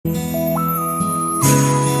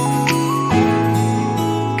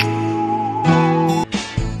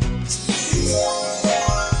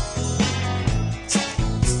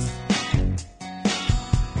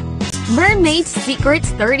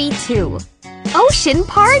Secrets 32. Ocean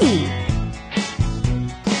Party.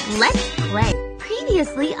 Let's play.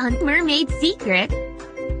 Previously on Mermaid Secret.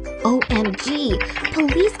 OMG,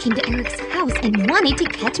 police came to Eric's house and wanted to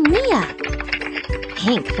catch Mia.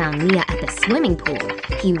 Hank found Mia at the swimming pool.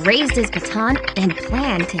 He raised his baton and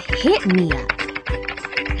planned to hit Mia.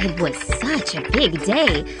 It was such a big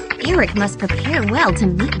day. Eric must prepare well to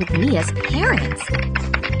meet with Mia's parents.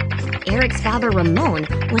 Eric's father, Ramon,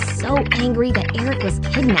 was so angry that Eric was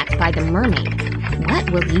kidnapped by the mermaid. What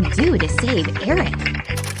will he do to save Eric?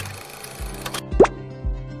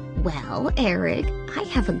 Well, Eric, I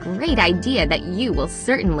have a great idea that you will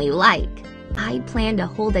certainly like. I plan to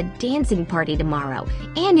hold a dancing party tomorrow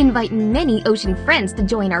and invite many ocean friends to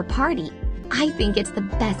join our party. I think it's the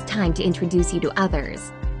best time to introduce you to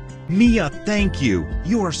others. Mia, thank you.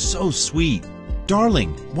 You are so sweet.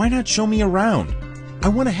 Darling, why not show me around? I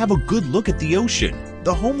want to have a good look at the ocean,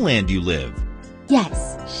 the homeland you live.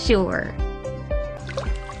 Yes, sure.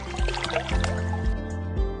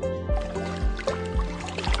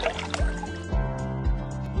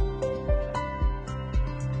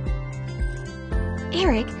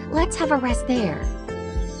 Eric, let's have a rest there.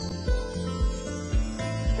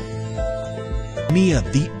 Mia,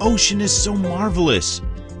 the ocean is so marvelous.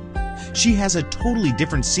 She has a totally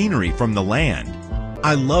different scenery from the land.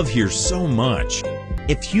 I love here so much.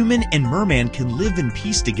 If human and merman can live in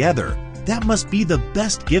peace together, that must be the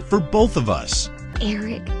best gift for both of us.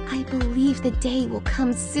 Eric, I believe the day will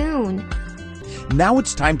come soon. Now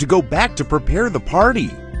it's time to go back to prepare the party.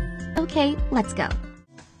 Okay, let's go.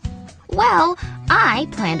 Well, I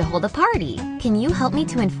plan to hold a party. Can you help me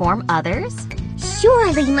to inform others?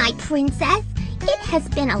 Surely, my princess. It has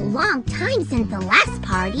been a long time since the last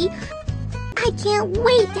party. I can't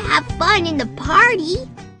wait to have fun in the party.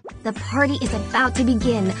 The party is about to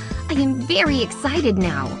begin. I am very excited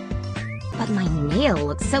now. But my nail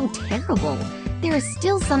looks so terrible. There is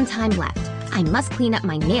still some time left. I must clean up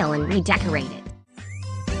my nail and redecorate it.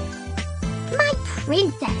 My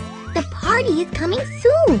princess, the party is coming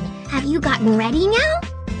soon. Have you gotten ready now?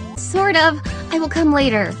 Sort of. I will come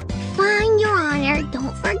later. Fine, Your Honor.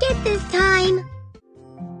 Don't forget this time.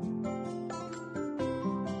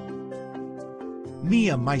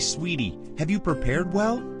 Mia, my sweetie, have you prepared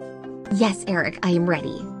well? Yes, Eric, I am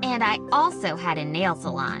ready. And I also had a nail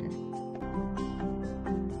salon.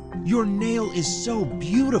 Your nail is so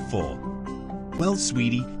beautiful. Well,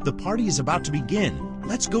 sweetie, the party is about to begin.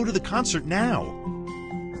 Let's go to the concert now.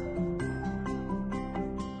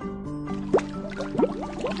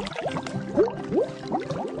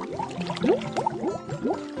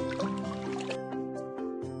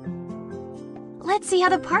 Let's see how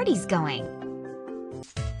the party's going.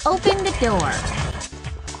 Open the door.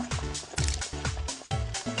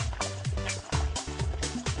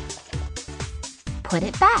 Put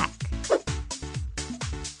it back.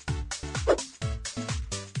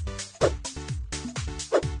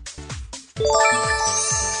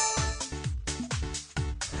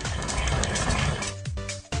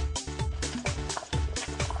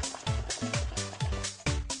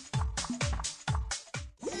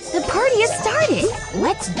 The party has started.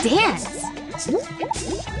 Let's dance.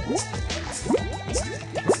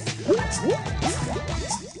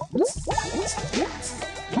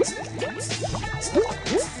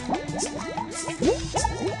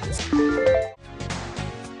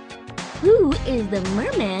 Who is the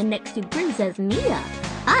merman next to Princess Mia?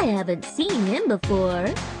 I haven't seen him before.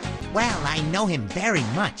 Well, I know him very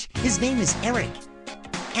much. His name is Eric,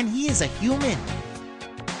 and he is a human.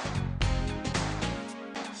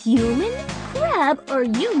 Human? Crab, are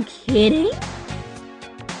you kidding?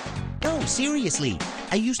 No, seriously.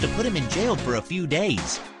 I used to put him in jail for a few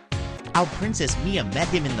days. Our Princess Mia met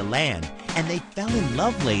him in the land, and they fell in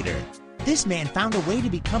love later. This man found a way to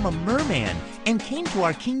become a merman and came to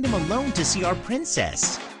our kingdom alone to see our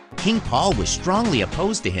princess. King Paul was strongly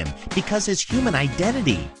opposed to him because his human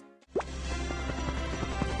identity.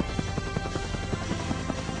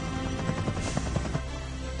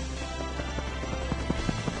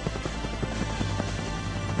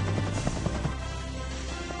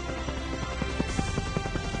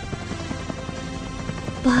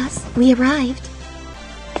 Boss, we arrived.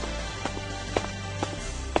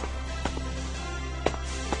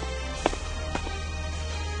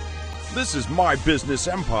 This is my business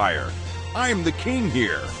empire. I am the king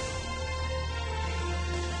here.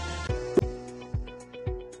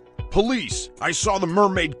 Police, I saw the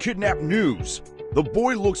mermaid kidnap news. The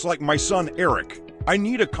boy looks like my son Eric. I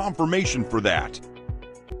need a confirmation for that.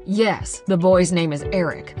 Yes, the boy's name is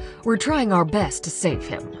Eric. We're trying our best to save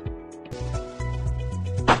him.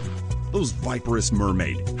 Those viperous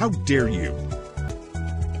mermaid, how dare you?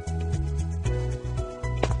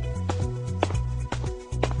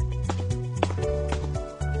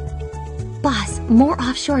 more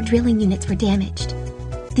offshore drilling units were damaged.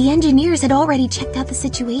 The engineers had already checked out the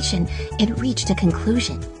situation and reached a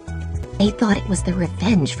conclusion. They thought it was the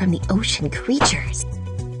revenge from the ocean creatures.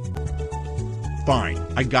 Fine,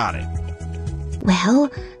 I got it.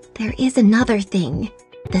 Well, there is another thing.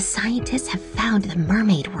 The scientists have found the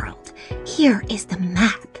mermaid world. Here is the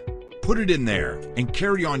map. Put it in there and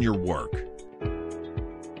carry on your work.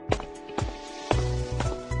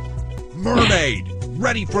 Mermaid,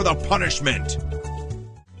 ready for the punishment!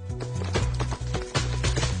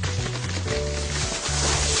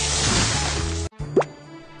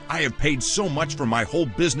 I have paid so much for my whole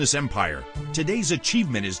business empire. Today's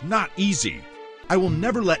achievement is not easy. I will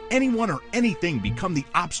never let anyone or anything become the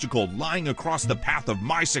obstacle lying across the path of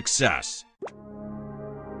my success.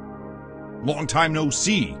 Long time no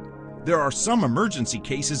see. There are some emergency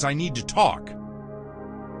cases I need to talk.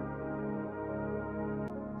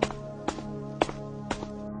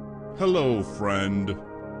 Hello, friend.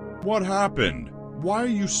 What happened? Why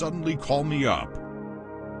you suddenly call me up?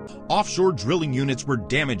 Offshore drilling units were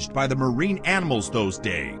damaged by the marine animals those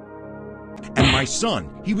days. And my son,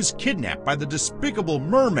 he was kidnapped by the despicable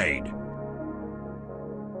mermaid.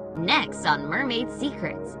 Next on Mermaid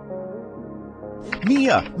Secrets.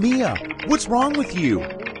 Mia, what's wrong with you?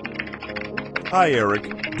 Hi,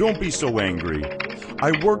 Eric. Don't be so angry.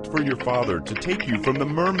 I worked for your father to take you from the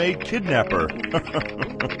mermaid kidnapper.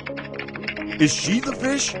 Is she the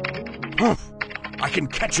fish? Humph, I can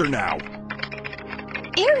catch her now.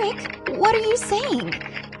 Eric, what are you saying?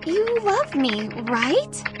 You love me,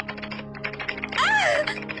 right?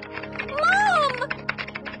 Mom!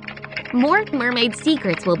 More mermaid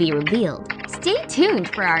secrets will be revealed. Stay tuned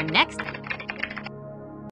for our next